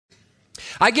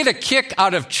I get a kick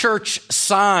out of church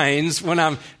signs when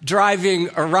I'm driving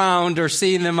around or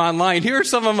seeing them online. Here are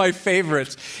some of my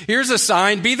favorites. Here's a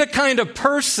sign: be the kind of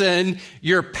person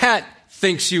your pet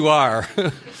thinks you are.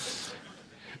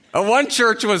 One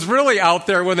church was really out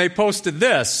there when they posted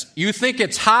this: you think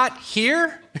it's hot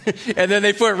here? And then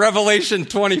they put Revelation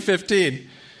 20:15.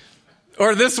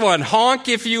 Or this one: honk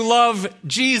if you love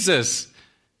Jesus.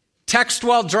 Text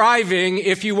while driving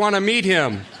if you want to meet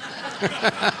him.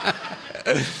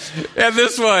 And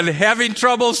this one: having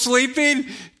trouble sleeping?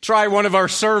 Try one of our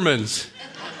sermons.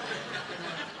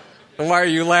 Why are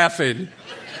you laughing?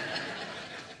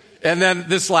 And then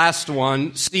this last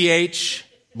one: CH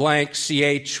blank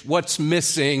CH, what's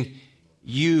missing?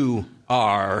 You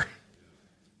are.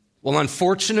 Well,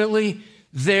 unfortunately,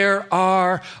 there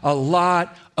are a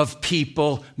lot of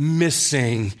people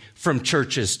missing from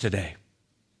churches today.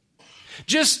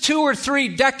 Just 2 or 3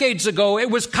 decades ago, it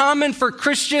was common for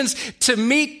Christians to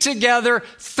meet together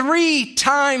 3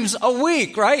 times a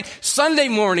week, right? Sunday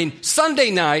morning,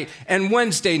 Sunday night, and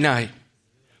Wednesday night.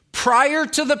 Prior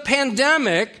to the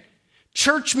pandemic,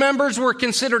 church members were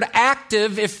considered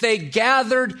active if they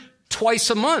gathered twice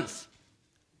a month.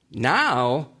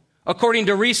 Now, according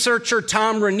to researcher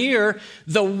Tom Rainier,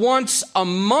 the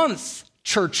once-a-month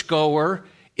churchgoer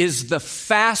is the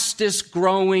fastest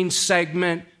growing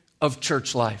segment of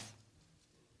church life.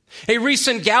 A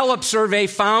recent Gallup survey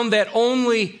found that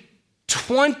only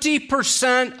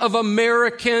 20% of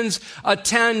Americans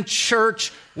attend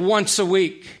church once a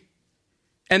week.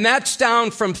 And that's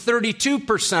down from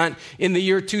 32% in the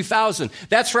year 2000.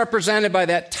 That's represented by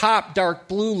that top dark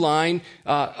blue line.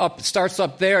 Starts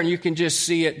up there, and you can just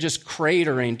see it just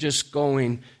cratering, just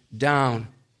going down.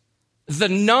 The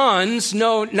nuns,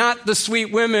 no, not the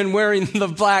sweet women wearing the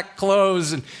black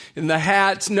clothes and the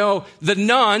hats. No, the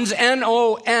nuns,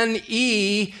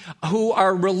 N-O-N-E, who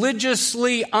are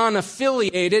religiously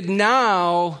unaffiliated,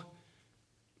 now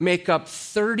make up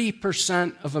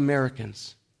 30% of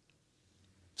Americans.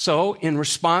 So, in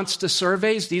response to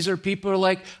surveys, these are people who are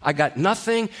like, I got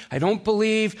nothing, I don't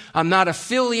believe, I'm not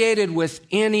affiliated with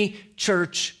any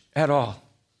church at all.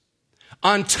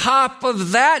 On top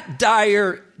of that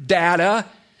dire data,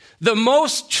 the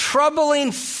most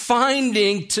troubling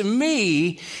finding to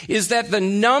me is that the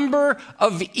number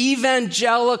of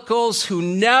evangelicals who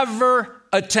never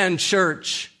attend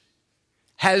church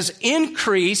has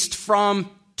increased from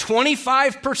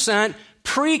 25%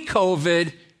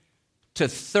 pre-COVID to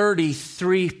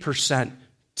 33%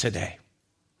 today.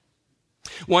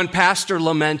 One pastor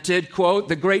lamented, quote,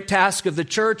 the great task of the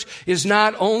church is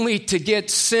not only to get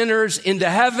sinners into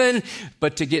heaven,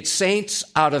 but to get saints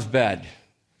out of bed.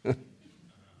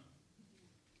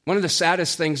 One of the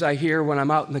saddest things I hear when I'm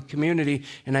out in the community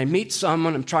and I meet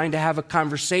someone, I'm trying to have a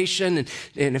conversation, and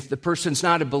if the person's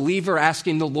not a believer,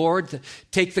 asking the Lord to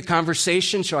take the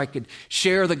conversation so I could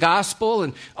share the gospel.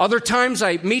 And other times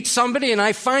I meet somebody and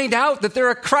I find out that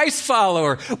they're a Christ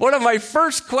follower. One of my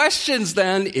first questions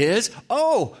then is,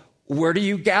 where do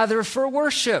you gather for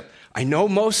worship? I know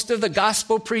most of the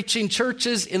gospel preaching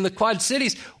churches in the Quad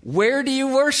Cities. Where do you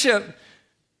worship?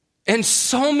 And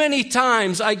so many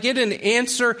times I get an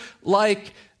answer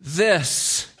like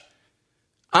this: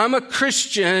 I'm a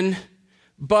Christian,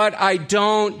 but I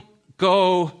don't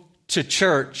go to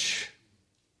church.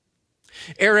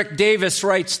 Eric Davis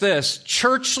writes this: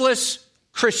 churchless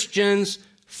Christians,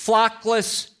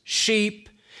 flockless sheep,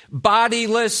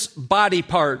 bodiless body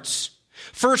parts.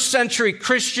 First century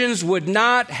Christians would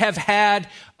not have had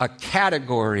a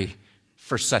category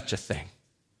for such a thing.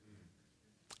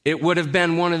 It would have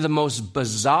been one of the most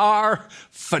bizarre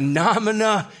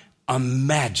phenomena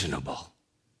imaginable.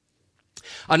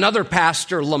 Another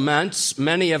pastor laments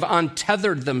many have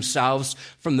untethered themselves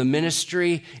from the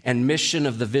ministry and mission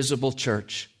of the visible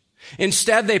church.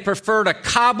 Instead, they prefer to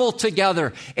cobble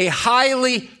together a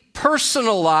highly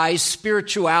personalized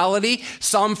spirituality,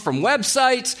 some from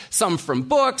websites, some from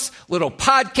books, little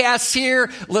podcasts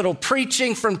here, little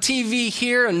preaching from TV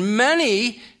here, and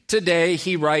many today,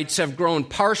 he writes, have grown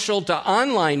partial to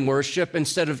online worship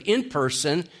instead of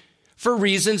in-person for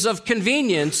reasons of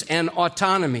convenience and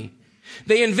autonomy.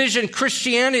 They envision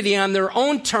Christianity on their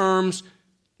own terms,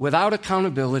 without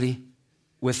accountability,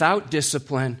 without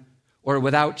discipline, or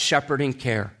without shepherding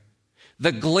care.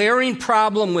 The glaring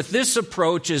problem with this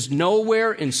approach is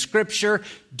nowhere in Scripture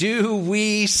do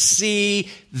we see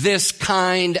this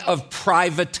kind of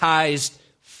privatized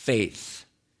faith.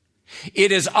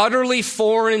 It is utterly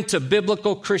foreign to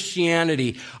biblical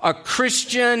Christianity. A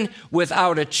Christian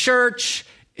without a church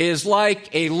is like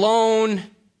a lone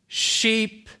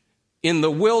sheep in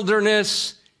the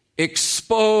wilderness,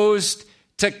 exposed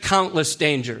to countless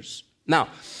dangers. Now,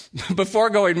 before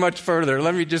going much further,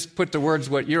 let me just put to words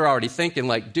what you're already thinking,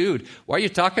 like, dude, why are you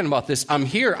talking about this? I'm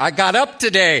here. I got up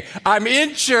today. I'm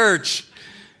in church.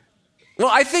 Well,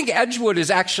 I think Edgewood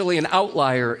is actually an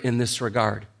outlier in this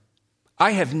regard.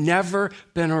 I have never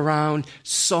been around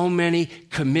so many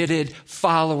committed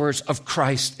followers of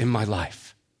Christ in my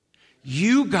life.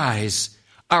 You guys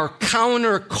are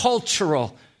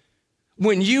countercultural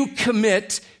when you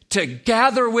commit to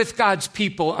gather with God's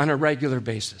people on a regular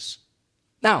basis.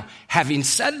 Now, having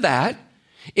said that,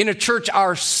 in a church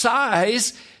our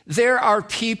size, there are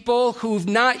people who've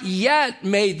not yet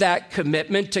made that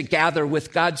commitment to gather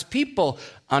with God's people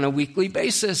on a weekly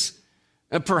basis.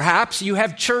 Perhaps you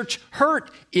have church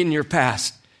hurt in your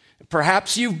past.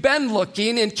 Perhaps you've been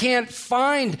looking and can't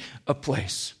find a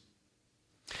place.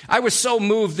 I was so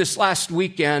moved this last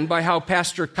weekend by how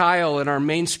Pastor Kyle in our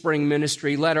Mainspring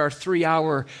ministry led our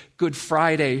 3-hour Good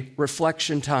Friday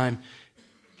reflection time.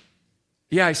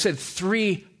 Yeah, I said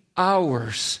 3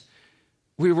 hours.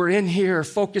 We were in here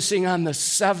focusing on the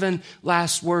 7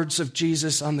 last words of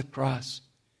Jesus on the cross.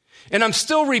 And I'm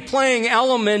still replaying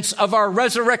elements of our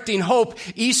Resurrecting Hope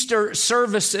Easter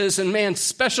services. And man,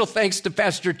 special thanks to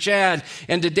Pastor Chad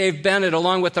and to Dave Bennett,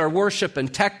 along with our worship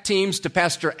and tech teams, to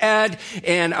Pastor Ed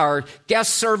and our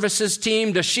guest services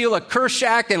team, to Sheila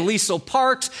Kershak and Liesl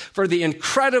Parks for the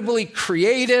incredibly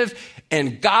creative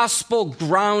and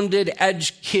gospel-grounded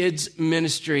Edge Kids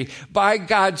ministry. By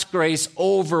God's grace,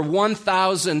 over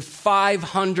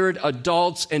 1,500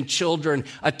 adults and children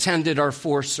attended our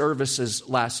 4 services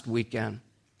last weekend.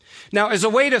 Now, as a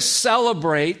way to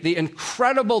celebrate the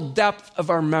incredible depth of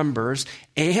our members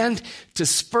and to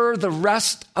spur the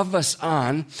rest of us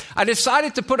on, I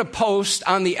decided to put a post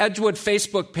on the Edgewood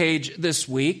Facebook page this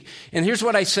week. And here's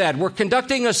what I said. We're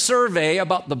conducting a survey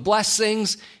about the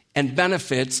blessings and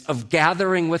benefits of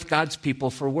gathering with God's people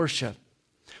for worship.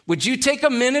 Would you take a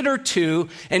minute or two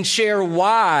and share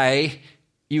why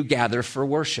you gather for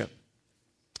worship?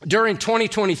 During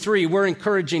 2023, we're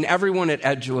encouraging everyone at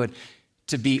Edgewood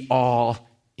to be all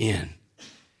in.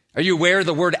 Are you aware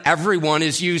the word everyone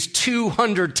is used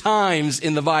 200 times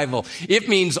in the Bible? It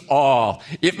means all.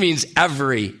 It means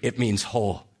every. It means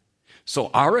whole.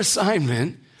 So our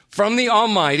assignment from the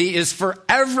Almighty is for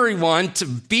everyone to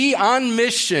be on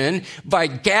mission by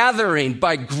gathering,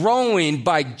 by growing,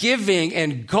 by giving,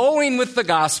 and going with the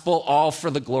gospel, all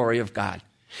for the glory of God.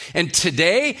 And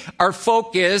today, our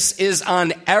focus is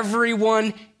on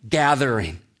everyone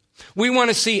gathering. We want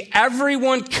to see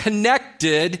everyone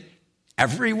connected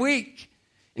every week.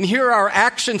 And here are our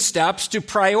action steps to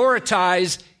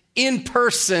prioritize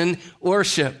in-person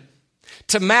worship,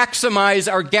 to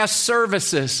maximize our guest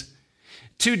services,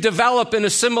 to develop an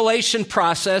assimilation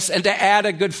process, and to add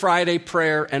a Good Friday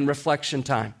prayer and reflection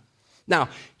time. Now,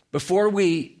 before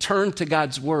we turn to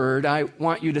God's Word, I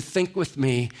want you to think with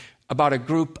me about a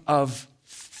group of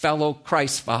fellow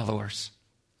Christ followers.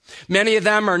 Many of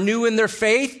them are new in their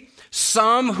faith,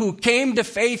 some who came to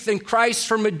faith in Christ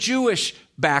from a Jewish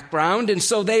background, and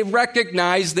so they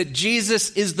recognize that Jesus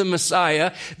is the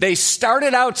Messiah. They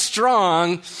started out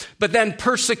strong, but then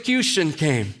persecution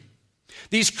came.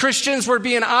 These Christians were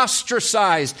being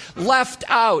ostracized, left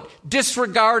out,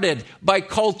 disregarded by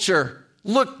culture,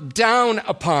 looked down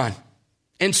upon.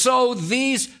 And so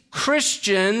these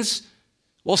Christians,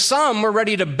 well, some were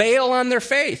ready to bail on their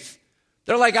faith.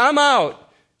 They're like, I'm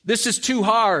out. This is too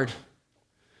hard.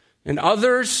 And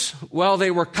others, well,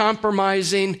 they were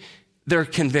compromising their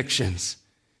convictions.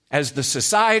 As the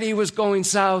society was going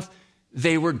south,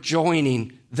 they were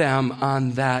joining them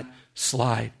on that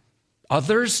slide.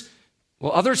 Others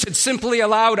had simply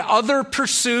allowed other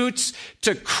pursuits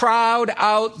to crowd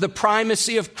out the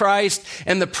primacy of Christ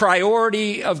and the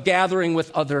priority of gathering with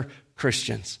other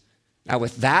Christians. Now,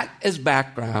 with that as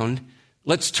background,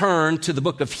 let's turn to the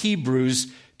book of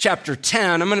Hebrews, chapter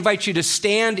 10. I'm going to invite you to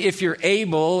stand if you're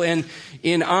able, and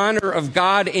in honor of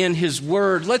God and His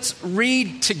Word, let's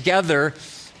read together,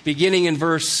 beginning in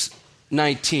verse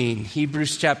 19.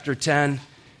 Hebrews chapter 10.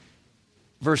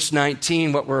 Verse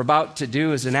 19, what we're about to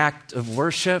do is an act of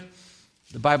worship.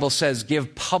 The Bible says,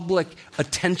 give public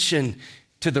attention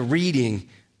to the reading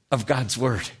of God's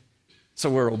Word.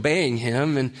 So we're obeying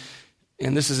Him, and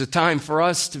this is a time for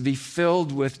us to be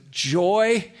filled with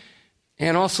joy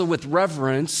and also with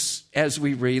reverence as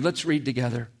we read. Let's read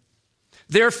together.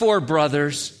 Therefore,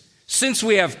 brothers, since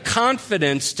we have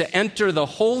confidence to enter the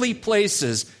holy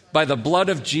places by the blood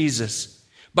of Jesus,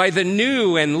 by the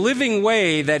new and living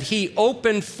way that He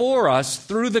opened for us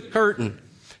through the curtain,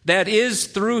 that is,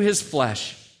 through His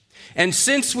flesh. And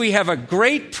since we have a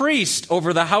great priest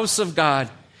over the house of God,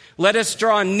 let us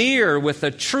draw near with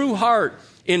a true heart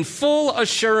in full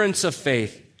assurance of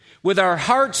faith, with our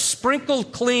hearts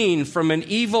sprinkled clean from an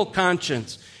evil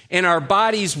conscience and our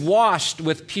bodies washed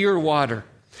with pure water.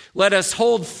 Let us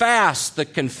hold fast the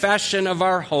confession of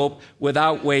our hope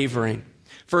without wavering,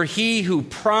 for he who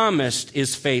promised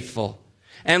is faithful.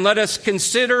 And let us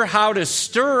consider how to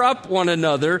stir up one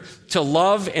another to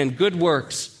love and good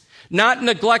works, not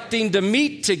neglecting to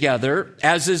meet together,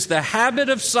 as is the habit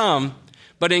of some,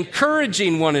 but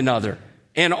encouraging one another,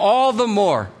 and all the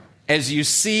more as you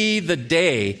see the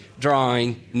day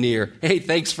drawing near. Hey,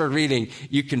 thanks for reading.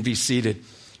 You can be seated.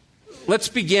 Let's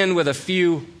begin with a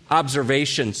few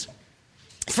observations.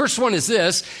 First one is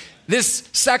this. This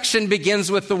section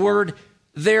begins with the word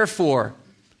therefore.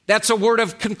 That's a word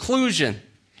of conclusion.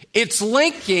 It's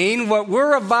linking what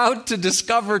we're about to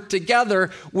discover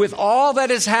together with all that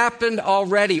has happened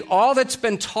already, all that's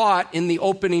been taught in the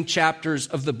opening chapters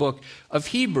of the book of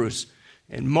Hebrews.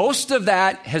 And most of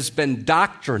that has been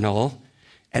doctrinal,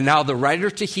 and now the writer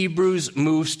to Hebrews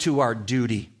moves to our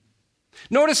duty.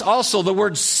 Notice also the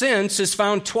word since is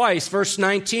found twice, verse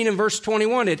 19 and verse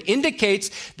 21. It indicates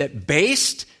that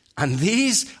based on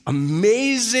these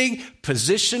amazing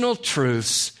positional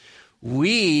truths,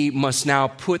 we must now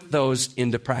put those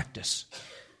into practice.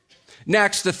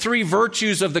 Next, the three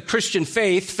virtues of the Christian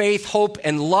faith, faith, hope,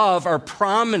 and love, are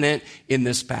prominent in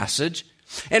this passage.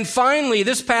 And finally,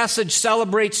 this passage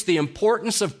celebrates the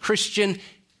importance of Christian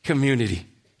community.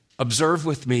 Observe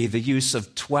with me the use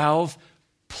of 12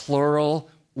 plural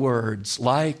words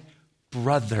like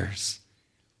brothers,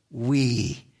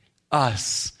 we,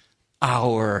 us,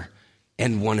 our,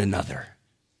 and one another.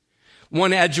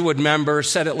 One Edgewood member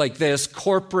said it like this: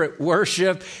 corporate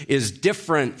worship is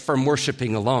different from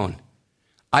worshiping alone.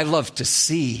 I love to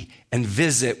see and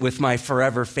visit with my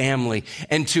forever family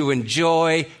and to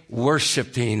enjoy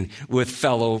worshiping with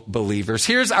fellow believers.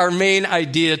 Here's our main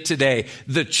idea today.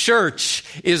 The church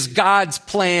is God's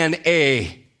plan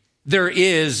A. There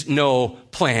is no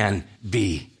plan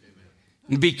B.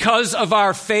 Because of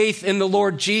our faith in the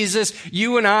Lord Jesus,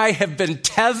 you and I have been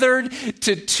tethered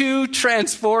to two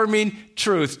transforming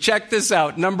truths. Check this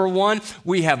out. Number one,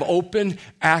 we have open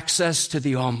access to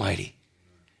the Almighty.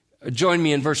 Join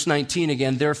me in verse 19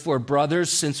 again. Therefore, brothers,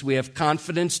 since we have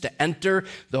confidence to enter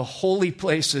the holy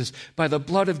places by the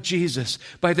blood of Jesus,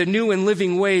 by the new and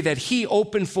living way that he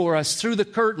opened for us through the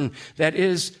curtain, that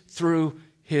is, through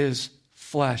his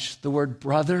flesh. The word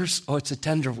brothers, it's a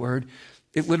tender word.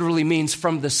 It literally means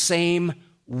from the same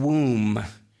womb.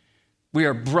 We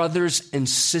are brothers and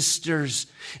sisters.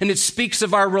 And it speaks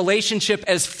of our relationship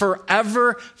as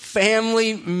forever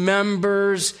family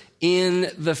members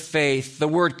in the faith. The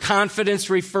word confidence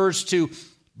refers to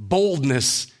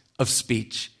boldness of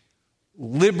speech,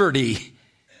 liberty,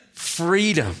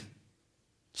 freedom.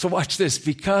 So watch this.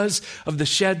 Because of the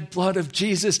shed blood of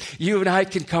Jesus, you and I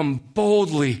can come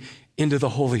boldly into the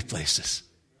holy places.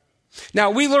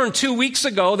 Now, we learned 2 weeks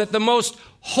ago that the most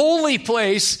holy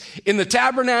place in the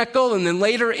tabernacle and then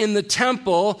later in the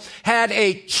temple had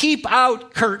a keep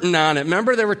out curtain on it.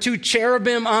 Remember, there were 2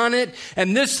 cherubim on it,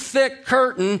 and this thick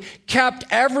curtain kept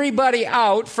everybody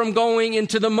out from going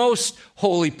into the most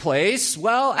holy place.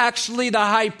 Well, actually, the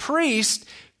high priest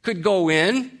could go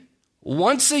in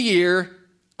once a year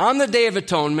on the Day of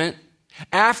Atonement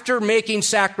after making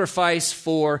sacrifice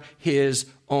for his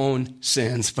own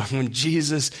sins. But when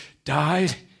Jesus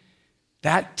died,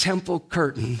 that temple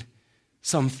curtain,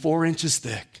 some 4 inches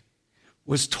thick,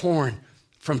 was torn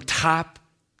from top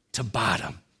to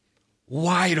bottom,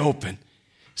 wide open,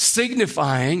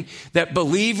 signifying that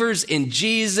believers in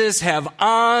Jesus have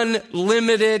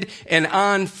unlimited and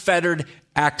unfettered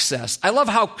access. I love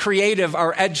how creative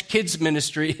our Edge Kids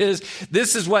ministry is.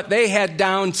 This is what they had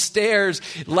downstairs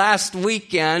last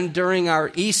weekend during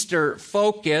our Easter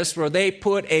focus, where they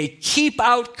put a keep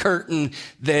out curtain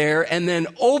there and then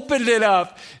opened it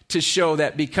up to show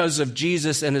that because of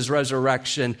Jesus and his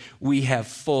resurrection, we have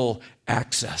full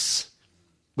access.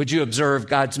 Would you observe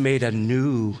God's made a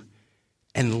new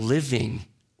and living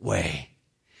way?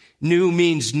 New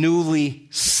means newly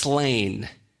slain,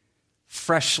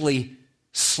 freshly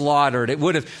slaughtered. It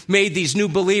would have made these new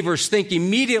believers think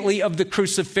immediately of the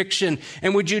crucifixion.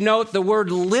 And would you note the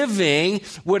word living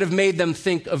would have made them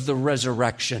think of the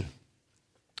resurrection.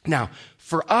 Now,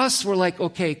 for us, we're like,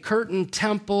 okay, curtain,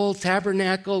 temple,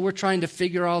 tabernacle, we're trying to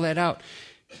figure all that out.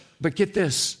 But get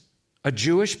this, a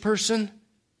Jewish person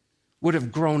would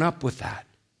have grown up with that.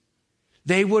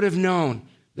 They would have known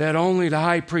that only the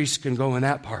high priest can go in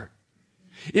that part.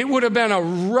 It would have been a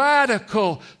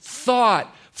radical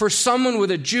thought for someone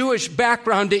with a Jewish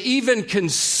background to even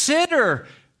consider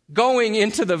going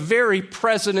into the very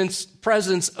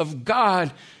presence of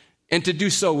God and to do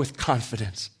so with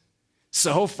confidence.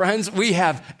 So, friends, we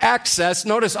have access.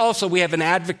 Notice also we have an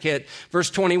advocate. Verse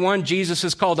 21, Jesus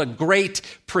is called a great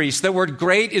priest. The word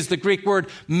great is the Greek word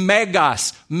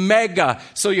megas, mega.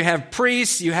 So you have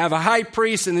priests, you have a high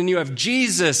priest, and then you have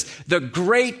Jesus, the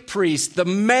great priest, the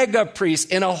mega priest,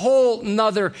 in a whole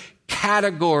nother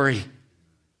category.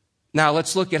 Now,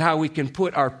 let's look at how we can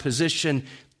put our position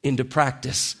into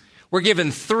practice. We're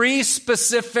given 3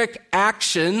 specific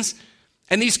actions,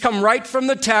 and these come right from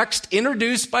the text,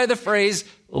 introduced by the phrase,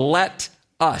 let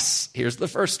us. Here's the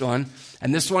first one,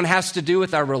 and this one has to do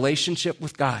with our relationship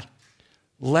with God.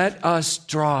 Let us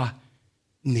draw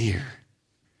near.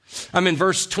 I'm in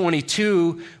verse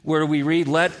 22 where we read,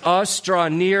 let us draw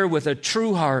near with a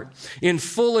true heart, in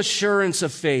full assurance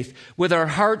of faith, with our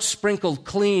hearts sprinkled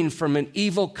clean from an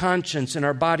evil conscience and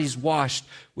our bodies washed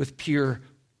with pure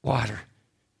water.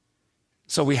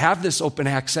 So we have this open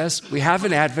access. We have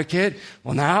an advocate.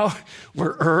 Well, now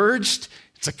we're urged,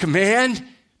 it's a command,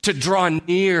 to draw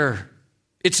near.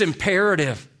 It's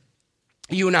imperative.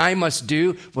 You and I must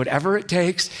do whatever it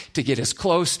takes to get as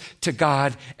close to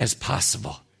God as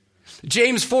possible.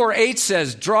 James 4:8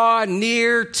 says, draw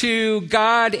near to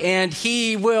God and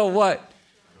he will what?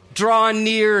 Draw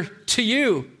near to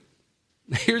you.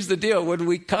 Here's the deal. When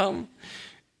we come,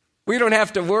 we don't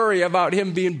have to worry about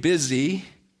him being busy.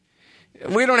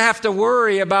 We don't have to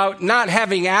worry about not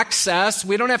having access.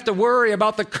 We don't have to worry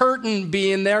about the curtain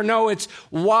being there. No, it's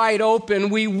wide open.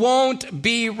 We won't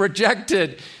be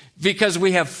rejected because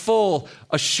we have full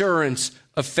assurance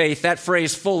of faith. That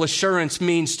phrase, full assurance,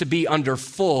 means to be under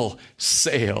full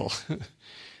sail.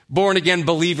 Born-again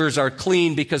believers are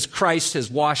clean because Christ has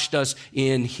washed us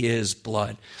in his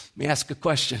blood. Let me ask a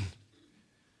question.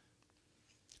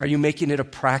 Are you making it a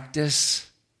practice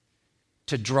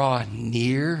to draw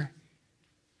near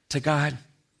to God?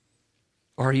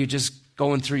 Or are you just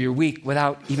going through your week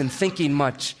without even thinking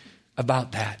much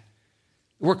about that?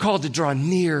 We're called to draw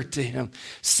near to him.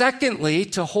 Secondly,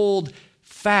 to hold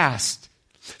fast.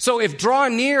 So if draw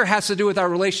near has to do with our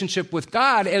relationship with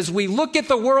God, as we look at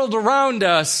the world around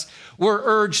us, we're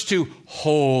urged to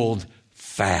hold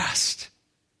fast.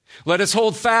 Let us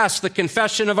hold fast the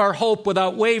confession of our hope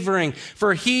without wavering,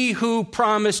 for he who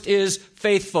promised is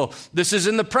faithful. This is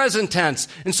in the present tense.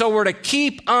 And so we're to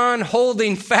keep on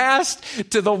holding fast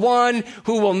to the one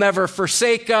who will never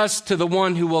forsake us, to the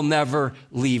one who will never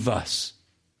leave us.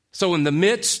 So in the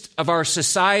midst of our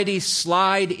society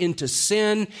slide into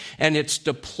sin and its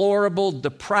deplorable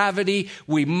depravity,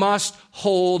 we must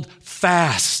hold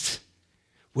fast,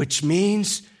 which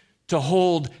means to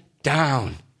hold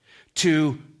down,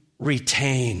 to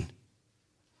retain.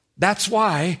 That's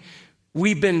why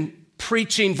we've been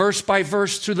preaching verse by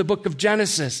verse through the book of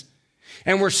Genesis.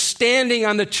 And we're standing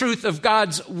on the truth of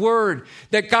God's word,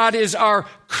 that God is our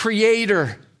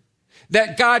creator,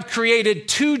 that God created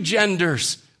 2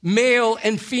 genders, male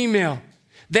and female,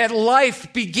 that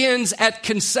life begins at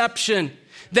conception,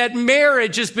 that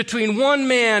marriage is between one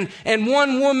man and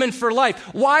one woman for life.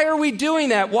 Why are we doing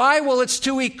that? Why? Well, it's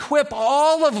to equip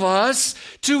all of us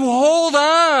to hold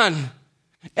on.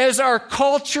 As our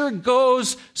culture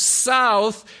goes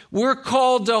south, we're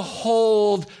called to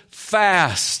hold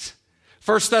fast.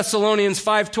 1 Thessalonians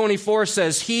 5:24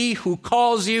 says, he who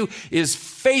calls you is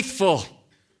faithful.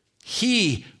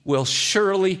 He will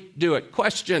surely do it.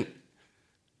 Question,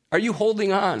 are you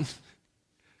holding on?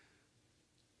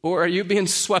 Or are you being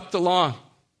swept along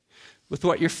with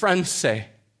what your friends say,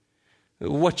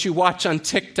 what you watch on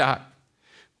TikTok,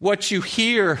 what you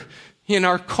hear in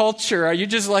our culture? Are you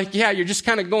just like, you're just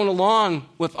kind of going along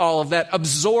with all of that,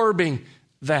 absorbing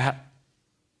that?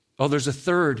 Oh, there's a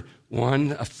third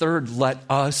one, let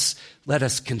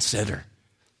us consider.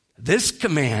 This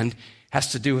command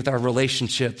has to do with our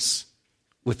relationships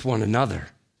with one another.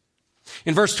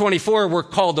 In verse 24, we're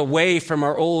called away from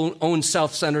our own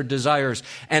self-centered desires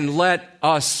and let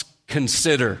us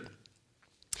consider.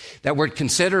 That word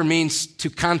consider means to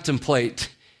contemplate,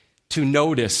 to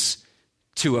notice,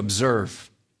 to observe.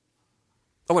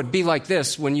 Oh, it'd be like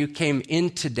this. When you came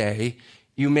in today,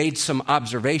 you made some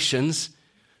observations,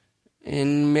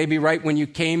 and maybe right when you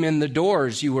came in the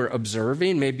doors, you were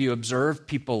observing. Maybe you observed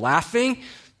people laughing.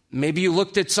 Maybe you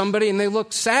looked at somebody and they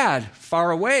looked sad,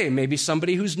 far away. Maybe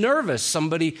somebody who's nervous,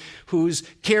 somebody who's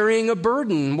carrying a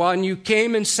burden. When you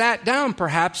came and sat down,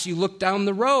 perhaps you looked down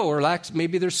the row, or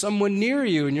maybe there's someone near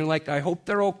you and you're like, I hope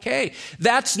they're okay.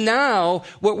 That's now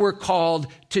what we're called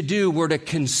to do. We're to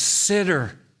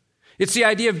consider. It's the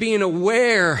idea of being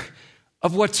aware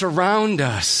of what's around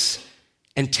us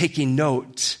and taking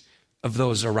note of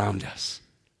those around us.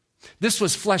 This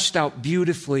was fleshed out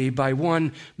beautifully by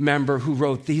one member who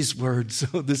wrote these words.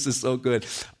 Oh, this is so good.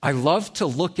 I love to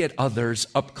look at others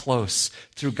up close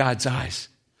through God's eyes.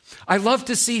 I love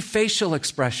to see facial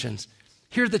expressions,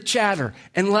 hear the chatter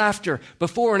and laughter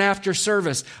before and after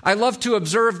service. I love to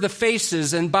observe the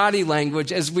faces and body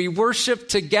language as we worship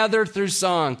together through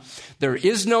song. There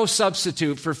is no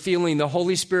substitute for feeling the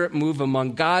Holy Spirit move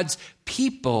among God's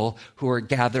people who are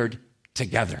gathered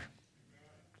together.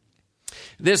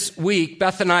 This week,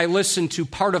 Beth and I listened to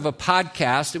part of a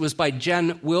podcast. It was by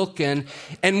Jen Wilkin,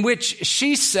 in which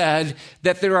she said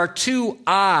that there are two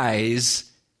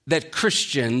eyes that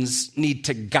Christians need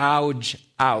to gouge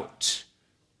out.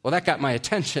 Well, that got my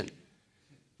attention.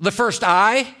 The first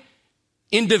eye,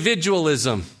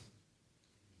 individualism.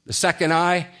 The second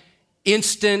eye,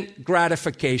 instant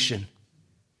gratification.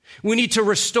 We need to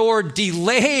restore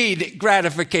delayed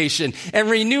gratification and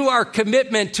renew our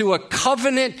commitment to a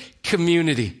covenant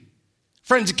community.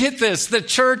 Friends, get this. The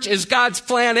church is God's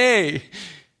plan A.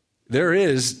 There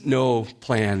is no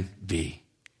plan B.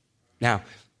 Now,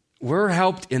 we're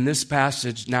helped in this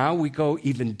passage. Now we go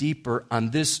even deeper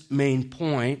on this main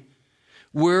point.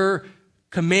 We're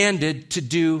commanded to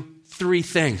do three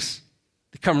things.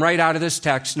 They come right out of this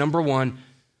text. Number one,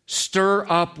 stir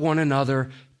up one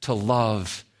another to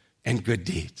love and good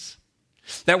deeds.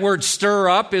 That word stir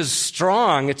up is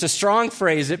strong. It's a strong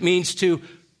phrase. It means to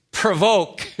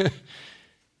provoke.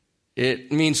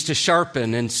 It means to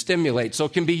sharpen and stimulate. So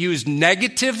it can be used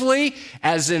negatively,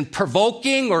 as in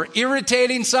provoking or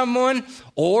irritating someone,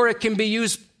 or it can be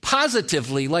used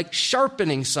positively, like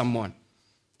sharpening someone.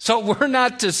 So we're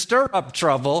not to stir up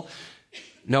trouble.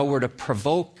 No, we're to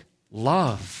provoke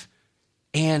love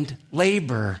and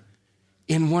labor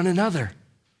in one another.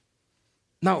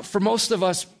 Now, for most of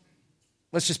us,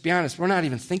 let's just be honest, we're not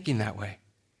even thinking that way.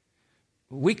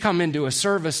 We come into a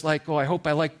service like, oh, I hope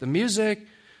I like the music.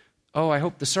 Oh, I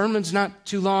hope the sermon's not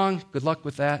too long. Good luck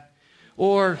with that.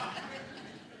 Or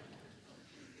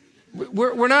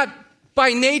we're not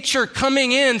by nature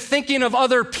coming in thinking of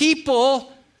other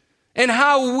people and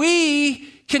how we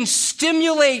can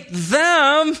stimulate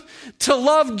them to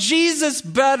love Jesus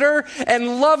better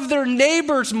and love their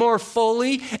neighbors more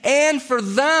fully, and for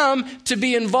them to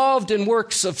be involved in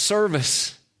works of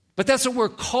service. But that's what we're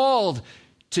called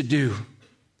to do.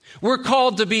 We're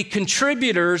called to be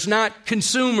contributors, not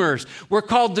consumers. We're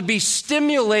called to be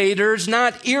stimulators,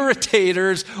 not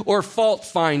irritators or fault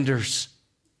finders.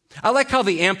 I like how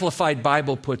the Amplified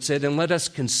Bible puts it, and let us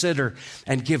consider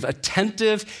and give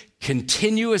attentive,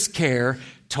 continuous care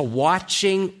to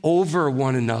watching over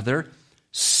one another,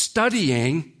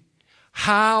 studying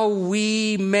how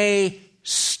we may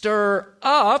stir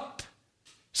up,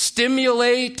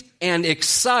 stimulate, and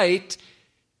excite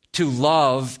to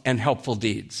love and helpful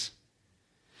deeds.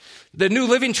 The New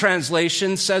Living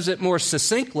Translation says it more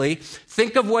succinctly.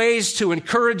 Think of ways to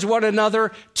encourage one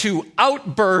another to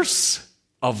outbursts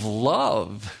of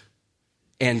love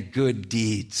and good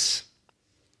deeds.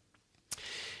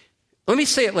 Let me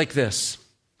say it like this.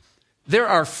 There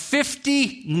are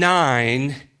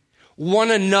 59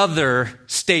 one another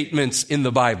statements in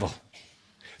the Bible.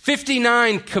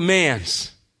 59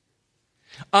 commands.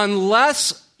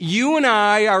 Unless you and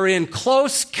I are in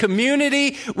close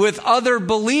community with other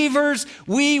believers,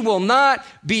 we will not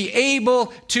be able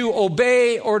to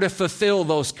obey or to fulfill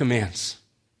those commands.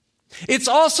 It's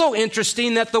also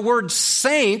interesting that the word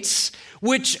saints,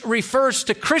 which refers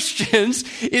to Christians,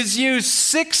 is used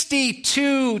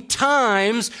 62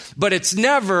 times, but it's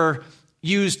never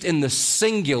used in the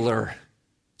singular.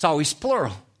 It's always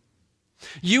plural.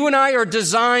 You and I are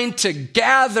designed to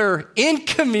gather in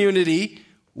community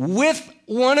with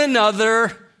one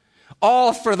another,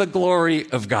 all for the glory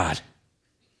of God.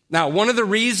 Now, one of the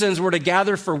reasons we're to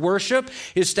gather for worship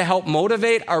is to help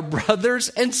motivate our brothers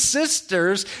and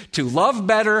sisters to love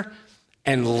better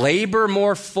and labor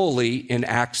more fully in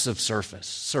acts of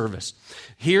service.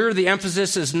 Here, the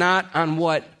emphasis is not on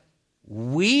what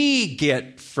we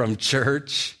get from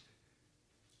church,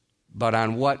 but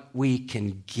on what we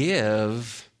can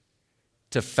give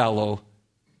to fellow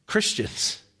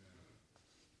Christians.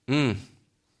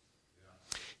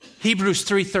 Hebrews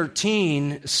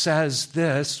 3:13 says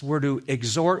this, we're to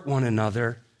exhort one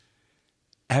another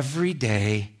every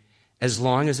day as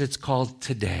long as it's called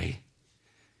today.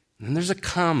 And there's a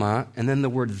comma and then the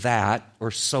word that or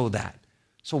so that.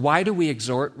 So why do we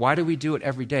exhort? Why do we do it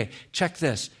every day? Check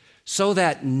this. So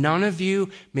that none of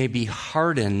you may be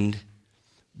hardened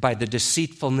by the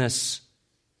deceitfulness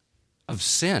of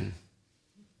sin.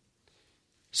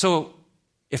 So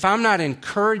if I'm not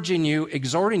encouraging you,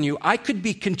 exhorting you, I could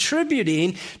be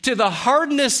contributing to the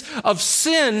hardness of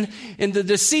sin and the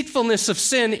deceitfulness of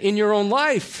sin in your own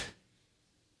life.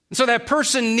 And so that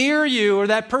person near you or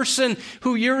that person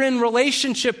who you're in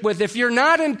relationship with, if you're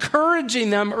not encouraging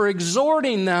them or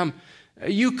exhorting them,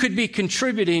 you could be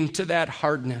contributing to that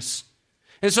hardness.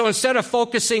 And so instead of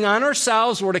focusing on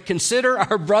ourselves, we're to consider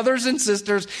our brothers and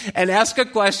sisters and ask a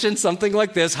question, something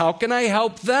like this: how can I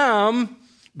help them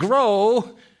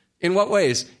grow? In what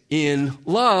ways? In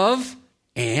love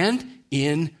and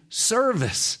in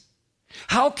service.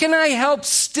 How can I help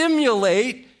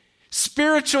stimulate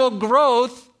spiritual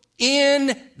growth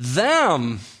in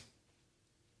them?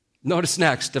 Notice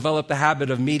next, develop the habit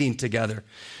of meeting together.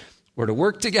 We're to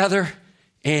work together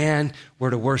and we're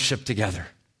to worship together.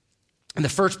 In the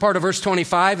first part of verse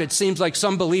 25, it seems like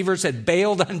some believers had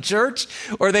bailed on church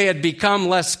or they had become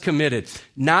less committed,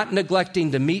 not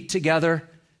neglecting to meet together,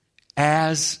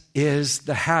 as is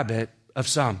the habit of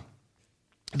some.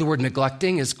 The word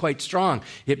neglecting is quite strong.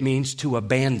 It means to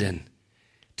abandon,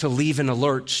 to leave in a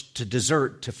lurch, to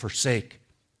desert, to forsake.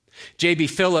 J.B.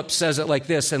 Phillips says it like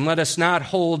this: and let us not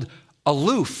hold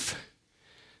aloof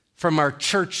from our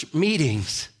church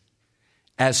meetings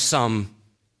as some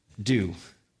do.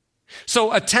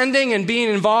 So attending and being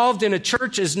involved in a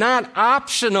church is not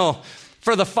optional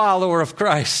for the follower of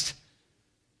Christ.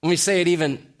 Let me say it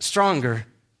even stronger.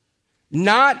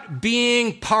 Not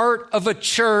being part of a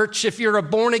church, if you're a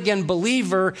born-again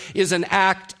believer, is an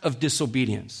act of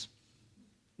disobedience.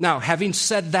 Now, having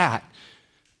said that,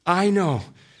 I know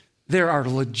there are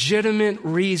legitimate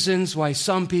reasons why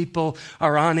some people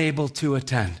are unable to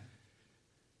attend.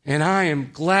 And I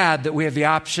am glad that we have the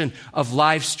option of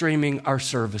live streaming our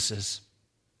services.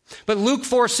 But Luke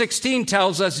 4:16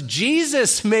 tells us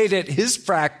Jesus made it his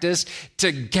practice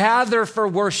to gather for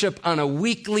worship on a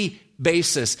weekly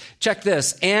basis. Check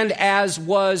this. And as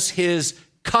was his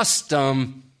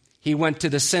custom, he went to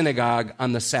the synagogue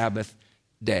on the Sabbath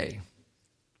day.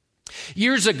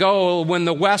 Years ago, when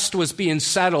the West was being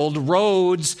settled,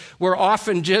 roads were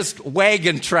often just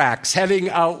wagon tracks heading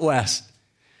out west.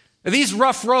 These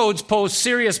rough roads posed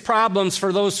serious problems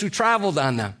for those who traveled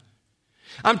on them.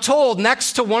 I'm told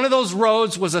next to one of those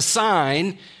roads was a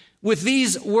sign with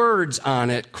these words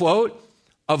on it, quote,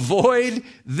 "Avoid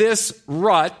this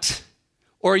rut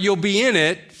or you'll be in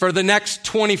it for the next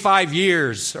 25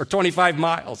 years or 25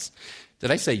 miles. Did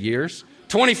I say years?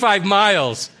 25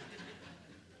 miles.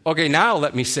 Okay, now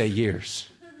let me say years.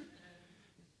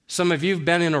 Some of you have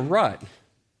been in a rut.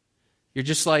 You're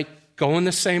just like going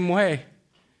the same way.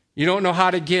 You don't know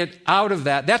how to get out of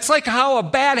that. That's like how a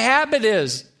bad habit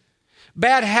is.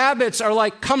 Bad habits are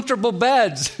like comfortable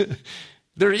beds.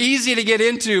 They're easy to get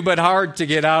into, but hard to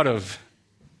get out of.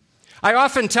 I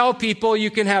often tell people you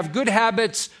can have good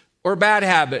habits or bad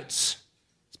habits.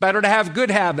 It's better to have good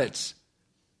habits.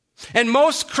 And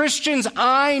most Christians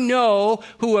I know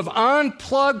who have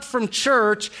unplugged from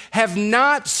church have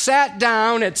not sat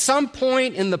down at some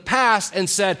point in the past and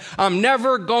said, I'm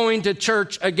never going to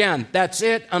church again. That's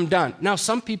it. I'm done. Now,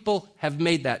 some people have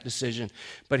made that decision.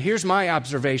 But here's my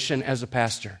observation as a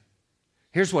pastor.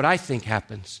 Here's what I think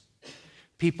happens.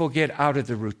 People get out of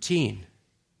the routine.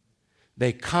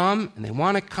 They come and they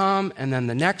want to come, and then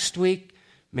the next week,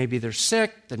 maybe they're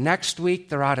sick. The next week,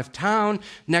 they're out of town.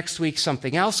 Next week,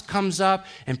 something else comes up.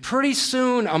 And pretty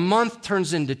soon, a month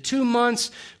turns into 2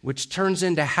 months, which turns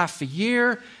into half a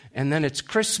year. And then it's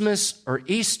Christmas or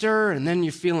Easter. And then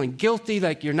you're feeling guilty,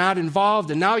 like you're not involved.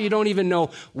 And now you don't even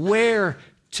know where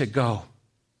to go.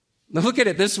 Now look at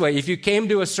it this way. If you came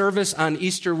to a service on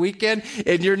Easter weekend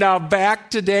and you're now back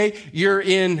today, you're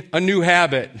in a new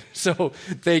habit. So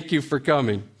thank you for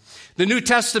coming. The New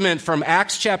Testament from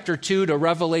Acts chapter 2 to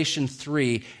Revelation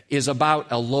 3 is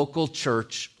about a local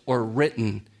church, or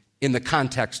written in the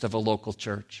context of a local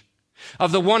church.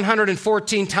 Of the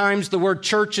 114 times the word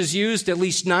church is used, at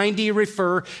least 90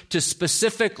 refer to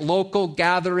specific local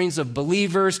gatherings of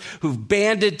believers who've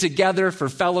banded together for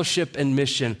fellowship and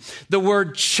mission. The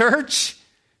word church,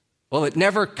 well, it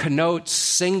never connotes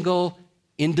single,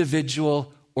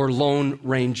 individual, or lone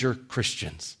ranger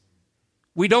Christians.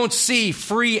 We don't see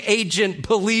free agent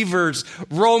believers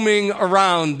roaming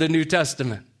around the New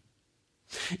Testament.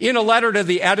 In a letter to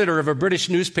the editor of a British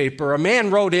newspaper, a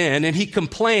man wrote in and he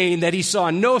complained that he saw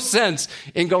no sense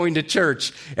in going to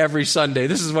church every Sunday.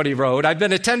 This is what he wrote. I've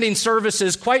been attending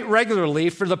services quite regularly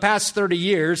for the past 30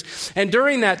 years, and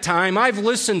during that time, I've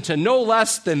listened to no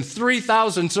less than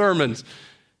 3,000 sermons,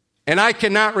 and I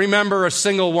cannot remember a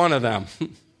single one of them.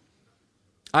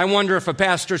 I wonder if a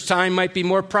pastor's time might be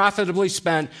more profitably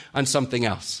spent on something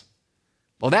else.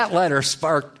 Well, that letter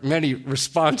sparked many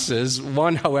responses.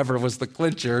 One, however, was the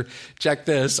clincher. Check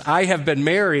this. I have been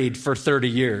married for 30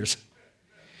 years.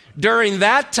 During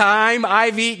that time,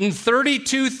 I've eaten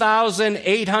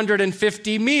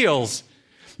 32,850 meals,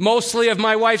 mostly of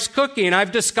my wife's cooking.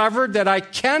 I've discovered that I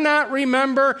cannot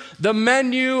remember the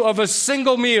menu of a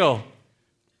single meal,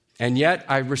 and yet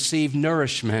I receive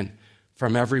nourishment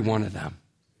from every one of them.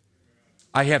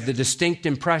 I have the distinct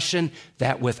impression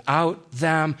that without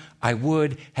them, I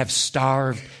would have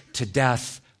starved to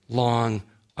death long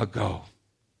ago.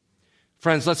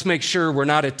 Friends, let's make sure we're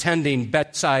not attending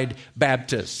Bedside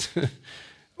Baptist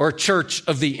or Church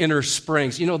of the Inner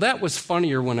Springs. You know, that was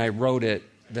funnier when I wrote it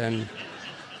than...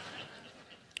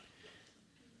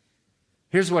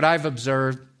 Here's what I've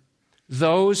observed.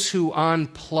 Those who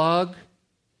unplug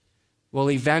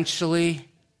will eventually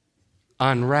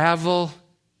unravel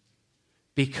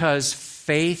because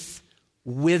faith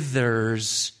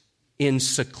withers in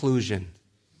seclusion.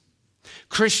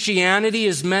 Christianity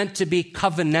is meant to be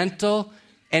covenantal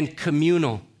and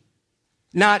communal,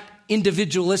 not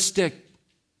individualistic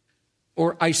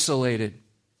or isolated.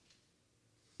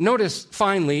 Notice,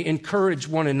 finally, encourage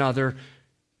one another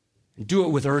and do it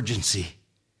with urgency.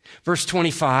 Verse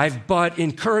 25, but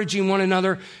encouraging one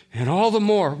another, and all the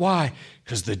more. Why?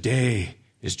 Because the day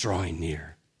is drawing near.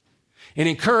 An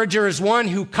encourager is one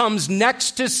who comes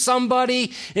next to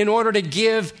somebody in order to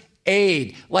give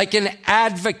aid, like an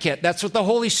advocate. That's what the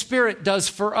Holy Spirit does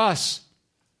for us.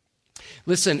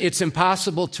 Listen, it's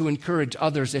impossible to encourage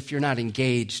others if you're not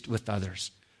engaged with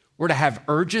others. We're to have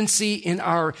urgency in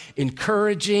our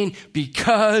encouraging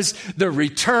because the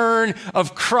return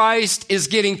of Christ is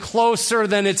getting closer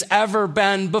than it's ever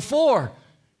been before.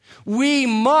 We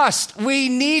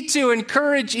need to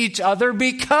encourage each other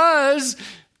because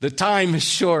the time is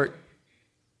short.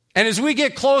 And as we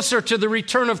get closer to the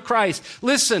return of Christ,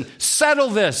 listen, settle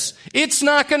this. It's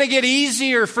not going to get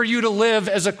easier for you to live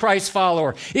as a Christ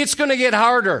follower. It's going to get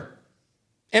harder.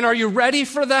 And are you ready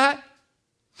for that?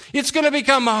 It's going to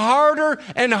become harder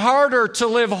and harder to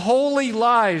live holy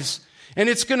lives. And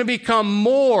it's going to become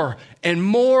more and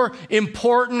more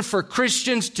important for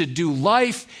Christians to do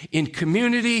life in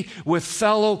community with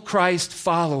fellow Christ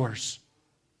followers.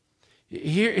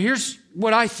 Here's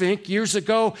what I think. Years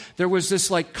ago, there was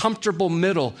this comfortable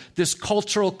middle, this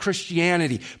cultural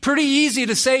Christianity. Pretty easy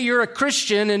to say you're a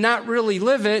Christian and not really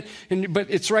live it, but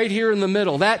it's right here in the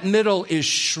middle. That middle is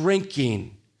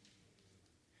shrinking.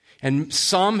 And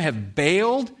some have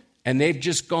bailed and they've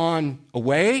just gone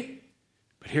away.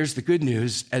 But here's the good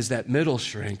news. As that middle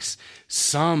shrinks,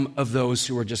 some of those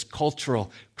who are just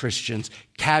cultural Christians,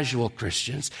 casual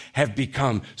Christians, have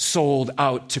become sold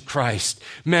out to Christ.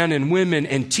 Men and women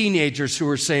and teenagers who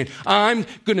are saying, I'm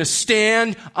going to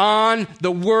stand on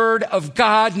the Word of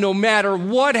God no matter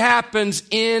what happens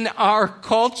in our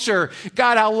culture.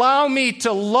 God, allow me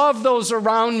to love those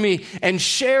around me and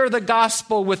share the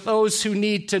gospel with those who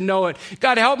need to know it.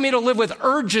 God, help me to live with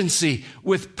urgency,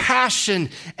 with passion,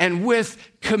 and with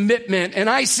commitment. And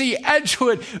I see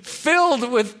Edgewood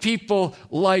filled with people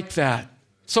like that.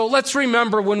 So let's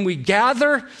remember, when we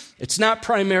gather, it's not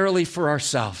primarily for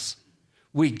ourselves.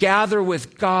 We gather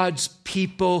with God's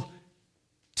people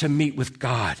to meet with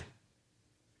God.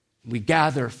 We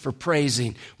gather for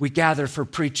praising, we gather for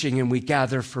preaching, and we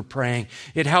gather for praying.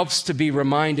 It helps to be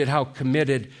reminded how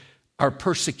committed our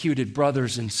persecuted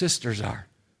brothers and sisters are.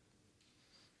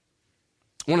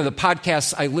 One of the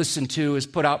podcasts I listen to is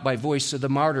put out by Voice of the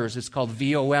Martyrs. It's called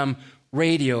VOM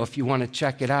Radio, if you want to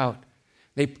check it out.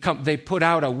 They put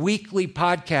out a weekly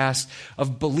podcast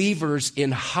of believers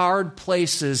in hard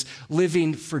places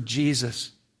living for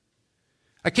Jesus.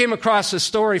 I came across a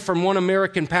story from one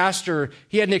American pastor.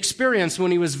 He had an experience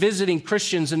when he was visiting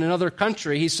Christians in another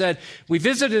country. He said, we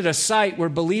visited a site where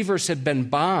believers had been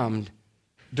bombed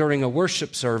during a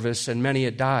worship service and many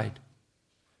had died.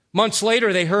 Months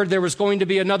later, they heard there was going to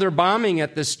be another bombing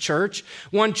at this church.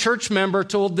 One church member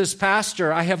told this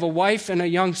pastor, I have a wife and a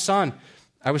young son.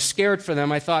 I was scared for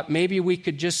them. I thought maybe we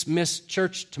could just miss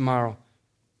church tomorrow.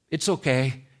 It's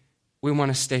okay. We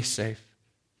want to stay safe.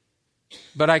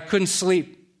 But I couldn't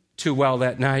sleep too well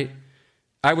that night.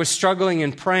 I was struggling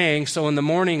and praying, so in the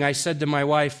morning I said to my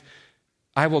wife,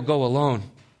 I will go alone.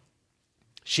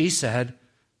 She said,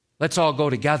 let's all go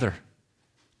together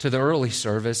to the early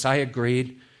service. I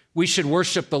agreed. We should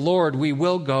worship the Lord. We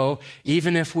will go,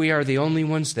 even if we are the only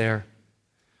ones there.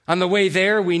 On the way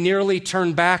there, we nearly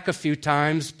turned back a few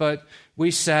times, but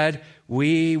we said,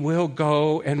 we will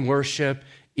go and worship,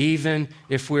 even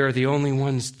if we are the only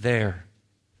ones there.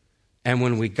 And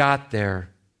when we got there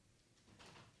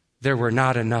were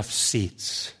not enough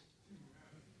seats.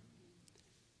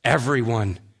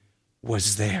 Everyone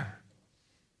was there.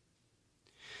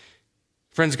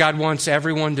 Friends, God wants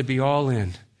everyone to be all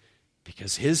in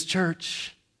because his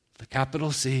church, the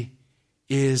capital C,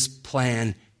 is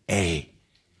plan A,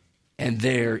 and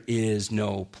there is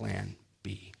no plan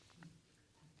B.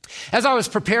 As I was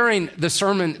preparing the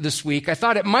sermon this week, I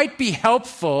thought it might be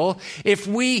helpful if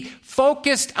we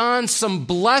focused on some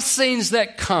blessings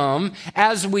that come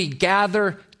as we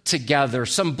gather together,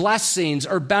 some blessings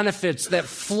or benefits that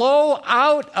flow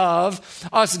out of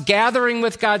us gathering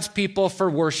with God's people for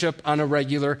worship on a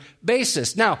regular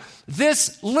basis. Now,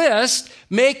 this list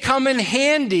may come in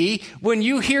handy when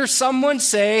you hear someone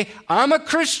say, I'm a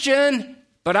Christian,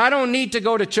 but I don't need to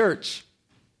go to church.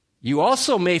 You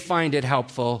also may find it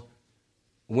helpful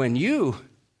when you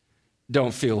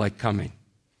don't feel like coming.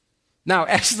 Now,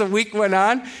 as the week went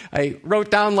on, I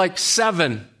wrote down like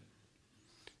 7.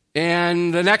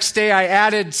 And the next day I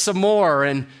added some more,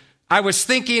 and I was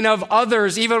thinking of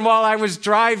others even while I was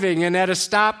driving, and at a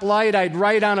stoplight I'd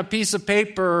write on a piece of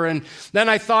paper, and then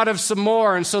I thought of some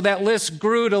more, and so that list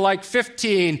grew to like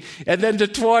 15, and then to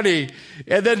 20,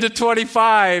 and then to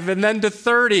 25, and then to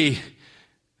 30.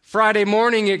 Friday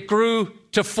morning it grew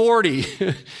to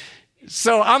 40.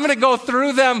 So I'm going to go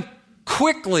through them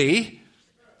quickly.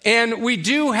 And we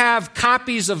do have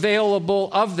copies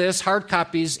available of this, hard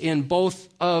copies, in both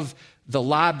of the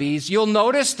lobbies. You'll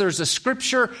notice there's a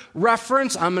scripture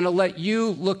reference. I'm going to let you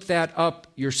look that up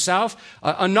yourself.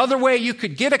 Another way you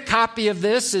could get a copy of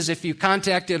this is if you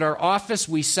contacted our office.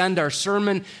 We send our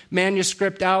sermon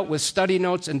manuscript out with study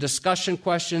notes and discussion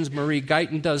questions. Marie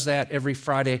Guyton does that every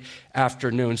Friday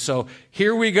afternoon. So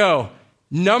here we go.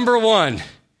 Number 1.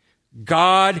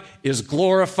 God is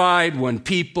glorified when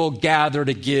people gather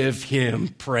to give him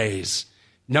praise.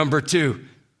 Number 2,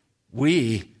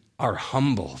 we are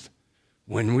humbled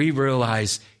when we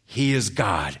realize he is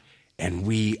God and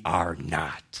we are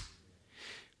not.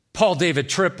 Paul David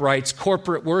Tripp writes,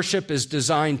 corporate worship is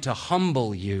designed to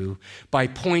humble you by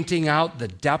pointing out the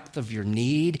depth of your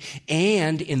need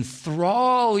and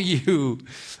enthrall you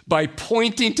by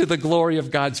pointing to the glory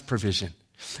of God's provision.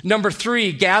 Number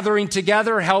 3, gathering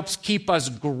together helps keep us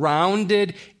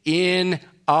grounded in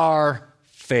our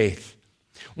faith.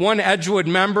 One Edgewood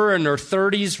member in her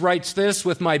 30s writes this,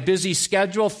 with my busy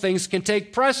schedule, things can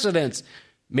take precedence,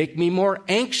 make me more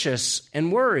anxious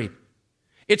and worried.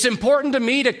 It's important to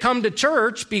me to come to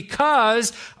church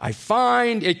because I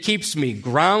find it keeps me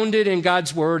grounded in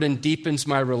God's word and deepens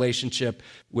my relationship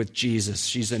with Jesus.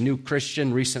 She's a new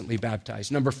Christian, recently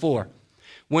baptized. Number 4,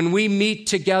 when we meet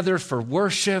together for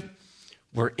worship,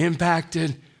 we're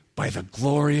impacted by the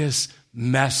glorious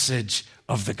message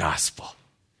of the gospel.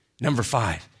 Number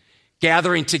 5,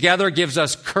 gathering together gives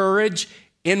us courage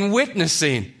in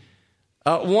witnessing.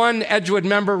 One Edgewood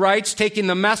member writes, taking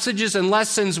the messages and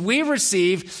lessons we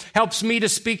receive helps me to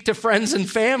speak to friends and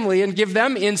family and give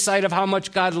them insight of how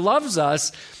much God loves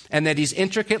us and that he's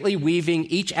intricately weaving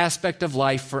each aspect of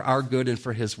life for our good and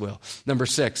for his will. Number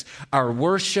 6, our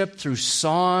worship through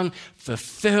song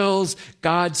fulfills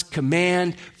God's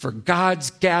command for God's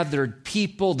gathered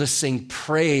people to sing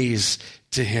praise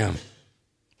to him.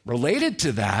 Related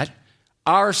to that,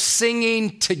 our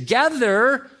singing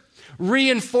together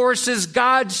reinforces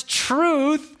God's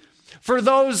truth for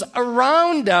those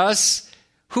around us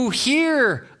who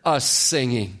hear us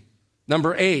singing.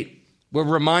 Number 8, we're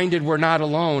reminded we're not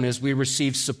alone as we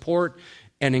receive support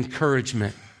and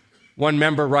encouragement. One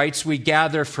member writes, we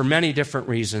gather for many different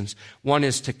reasons. One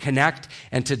is to connect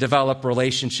and to develop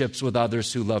relationships with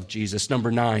others who love Jesus. Number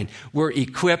 9, we're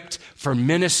equipped for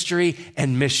ministry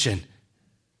and mission.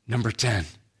 Number 10,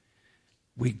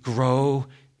 we grow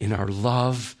in our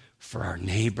love for our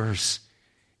neighbors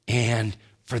and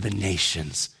for the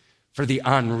nations, for the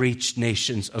unreached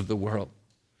nations of the world.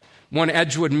 One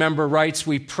Edgewood member writes,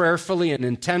 we prayerfully and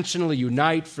intentionally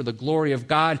unite for the glory of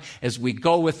God as we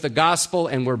go with the gospel,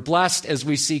 and we're blessed as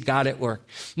we see God at work.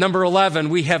 Number 11,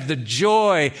 we have the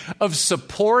joy of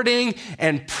supporting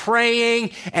and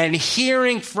praying and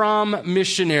hearing from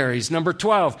missionaries. Number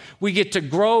 12, we get to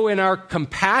grow in our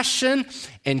compassion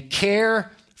and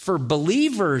care for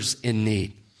believers in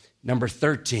need. Number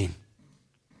 13,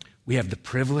 we have the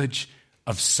privilege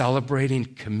of celebrating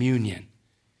communion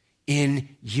in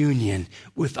union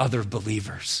with other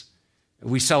believers.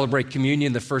 We celebrate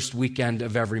communion the first weekend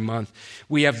of every month.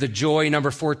 We have the joy,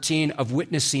 number 14, of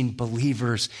witnessing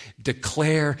believers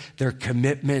declare their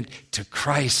commitment to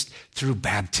Christ through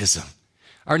baptism.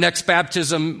 Our next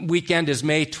baptism weekend is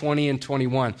May 20 and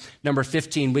 21. Number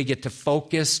 15, we get to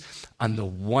focus on the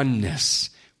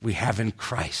oneness we have in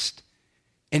Christ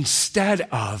instead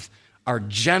of our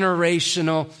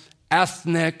generational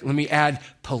ethnic, let me add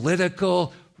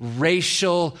political,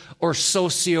 racial, or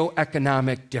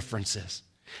socioeconomic differences.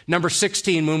 Number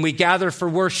 16, when we gather for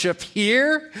worship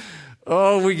here,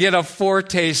 we get a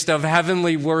foretaste of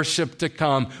heavenly worship to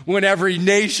come when every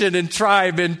nation and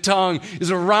tribe and tongue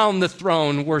is around the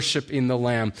throne worshiping the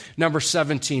Lamb. Number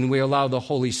 17, we allow the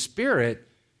Holy Spirit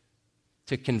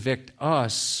to convict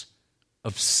us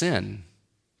of sin.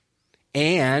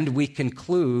 And we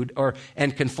conclude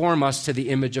and conform us to the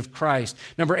image of Christ.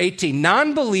 Number 18,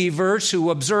 non-believers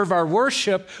who observe our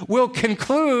worship will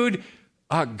conclude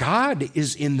God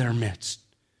is in their midst.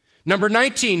 Number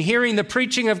 19, hearing the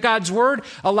preaching of God's word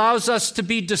allows us to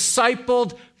be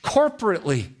discipled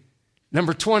corporately.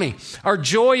 Number 20, our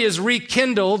joy is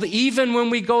rekindled even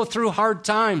when we go through hard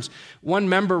times. One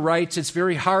member writes, it's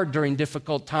very hard during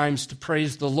difficult times to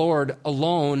praise the Lord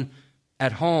alone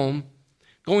at home.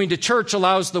 Going to church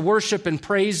allows the worship and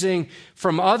praising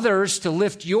from others to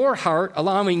lift your heart,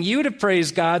 allowing you to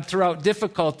praise God throughout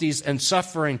difficulties and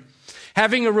suffering.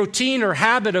 Having a routine or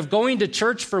habit of going to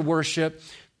church for worship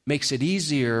makes it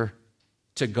easier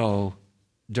to go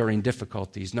during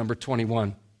difficulties. Number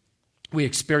 21, we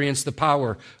experience the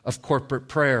power of corporate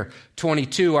prayer.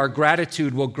 22, our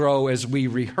gratitude will grow as we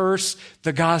rehearse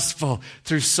the gospel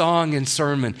through song and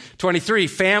sermon. 23,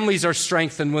 families are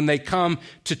strengthened when they come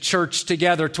to church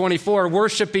together. 24,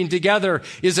 worshiping together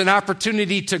is an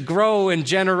opportunity to grow in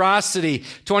generosity.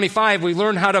 25, we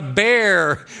learn how to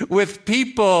bear with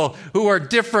people who are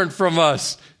different from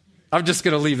us. I'm just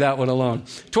going to leave that one alone.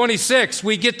 26,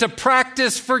 we get to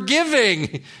practice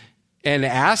forgiving and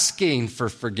asking for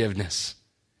forgiveness.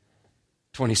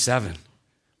 27,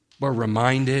 we're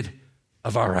reminded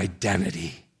of our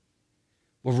identity.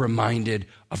 We're reminded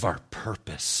of our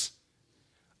purpose,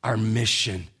 our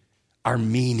mission, our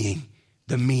meaning,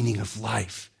 the meaning of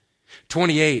life.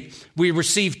 28, we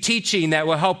receive teaching that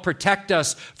will help protect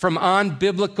us from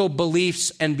unbiblical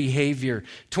beliefs and behavior.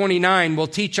 29, we'll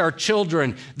teach our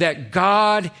children that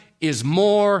God is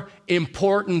more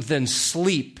important than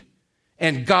sleep,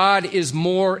 and God is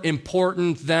more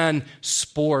important than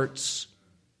sports.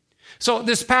 So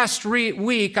this past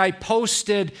week, I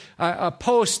posted a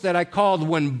post that I called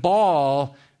When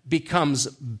Ball Becomes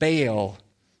Bail.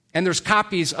 And there's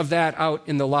copies of that out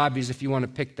in the lobbies if you want to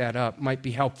pick that up. Might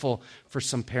be helpful for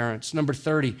some parents. Number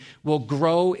 30, we'll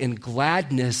grow in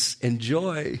gladness and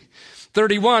joy.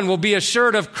 31, we'll be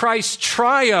assured of Christ's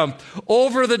triumph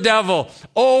over the devil,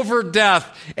 over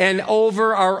death, and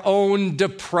over our own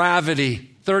depravity.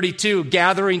 32,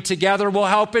 gathering together will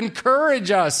help encourage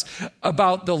us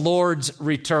about the Lord's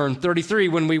return. 33,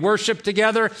 when we worship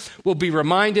together, we'll be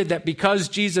reminded that because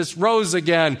Jesus rose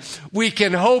again, we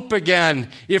can hope again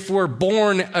if we're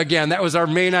born again. That was our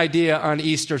main idea on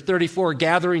Easter. 34,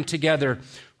 gathering together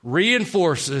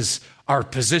reinforces our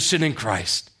position in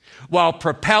Christ while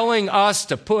propelling us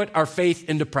to put our faith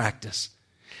into practice.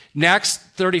 Next,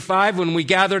 35, when we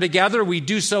gather together, we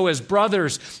do so as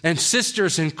brothers and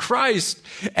sisters in Christ,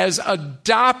 as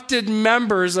adopted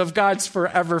members of God's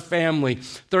forever family.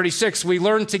 36, we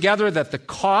learn together that the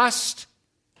cost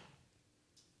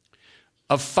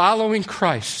of following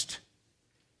Christ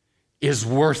is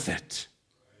worth it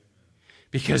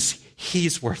because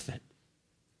he's worth it.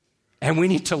 And we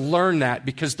need to learn that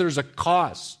because there's a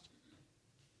cost.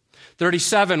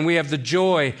 37, we have the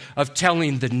joy of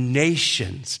telling the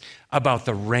nations about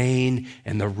the reign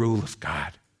and the rule of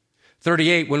God.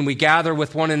 38, when we gather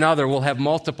with one another, we'll have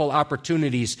multiple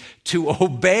opportunities to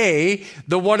obey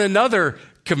the one another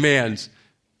commands.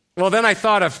 Well, then I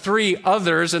thought of 3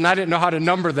 others, and I didn't know how to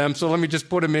number them, so let me just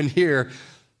put them in here.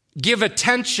 Give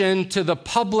attention to the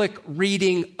public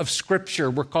reading of Scripture.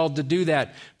 We're called to do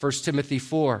that, 1 Timothy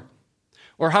 4.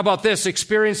 Or how about this?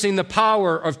 Experiencing the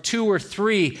power of 2 or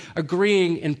 3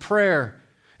 agreeing in prayer.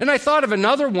 And I thought of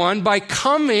another one. By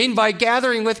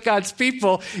gathering with God's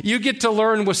people, you get to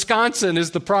learn Wisconsin is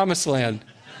the promised land.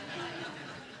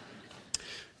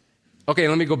 Okay,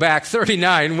 let me go back.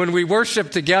 39, when we worship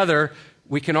together,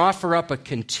 we can offer up a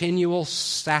continual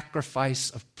sacrifice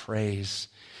of praise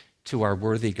to our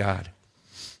worthy God.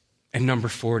 And number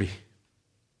 40,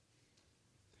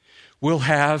 we'll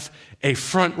have a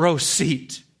front row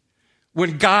seat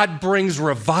when God brings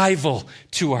revival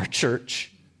to our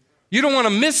church. You don't want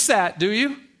to miss that, do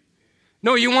you?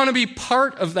 No, you want to be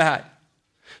part of that.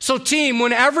 So team,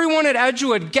 when everyone at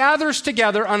Edgewood gathers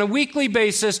together on a weekly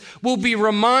basis, we'll be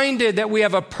reminded that we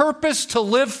have a purpose to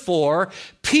live for,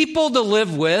 people to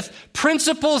live with,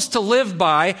 principles to live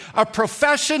by, a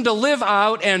profession to live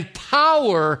out, and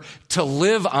power to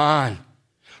live on.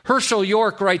 Herschel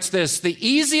York writes this: the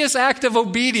easiest act of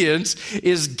obedience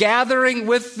is gathering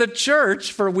with the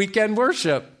church for weekend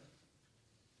worship.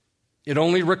 It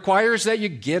only requires that you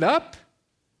get up,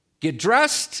 get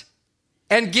dressed,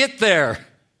 and get there.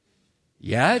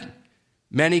 Yet,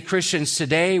 many Christians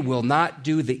today will not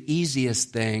do the easiest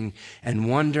thing and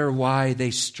wonder why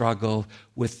they struggle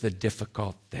with the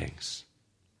difficult things.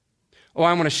 Oh,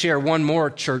 I want to share one more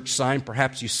church sign.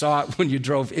 Perhaps you saw it when you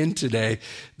drove in today.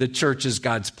 The church is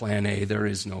God's plan A. There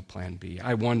is no plan B.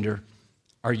 I wonder,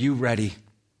 are you ready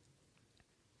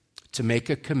to make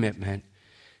a commitment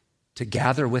to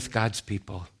gather with God's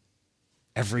people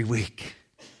every week?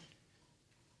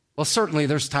 Well, certainly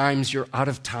there's times you're out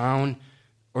of town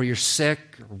or you're sick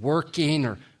or working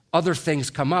or other things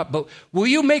come up. But will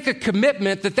you make a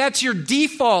commitment that that's your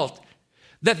default,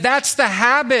 that that's the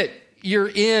habit you're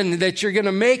in, that you're going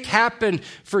to make happen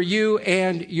for you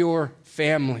and your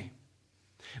family?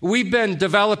 We've been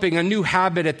developing a new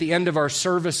habit at the end of our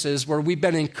services where we've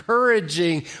been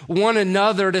encouraging one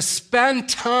another to spend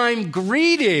time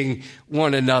greeting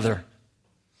one another.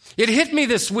 It hit me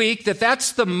this week that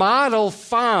that's the model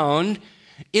found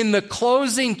in the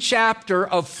closing chapter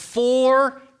of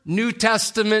 4 New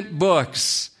Testament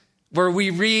books, where we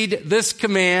read this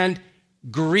command,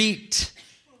 greet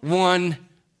one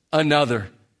another.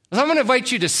 So I'm going to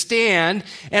invite you to stand,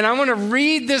 and I want to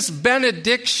read this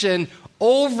benediction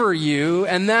over you,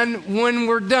 and then when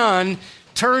we're done,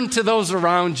 turn to those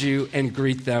around you and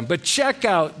greet them. But check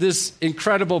out this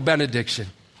incredible benediction.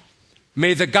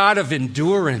 May the God of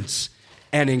endurance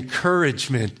and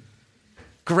encouragement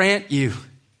grant you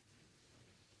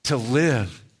to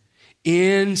live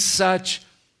in such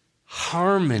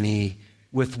harmony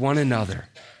with one another,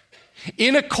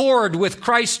 in accord with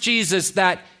Christ Jesus,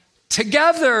 that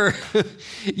together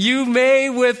you may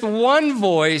with one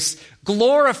voice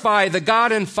glorify the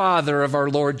God and Father of our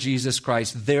Lord Jesus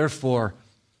Christ. Therefore,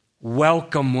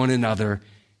 welcome one another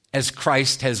as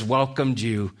Christ has welcomed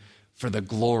you for the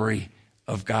glory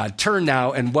of God. Turn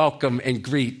now and welcome and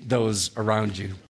greet those around you.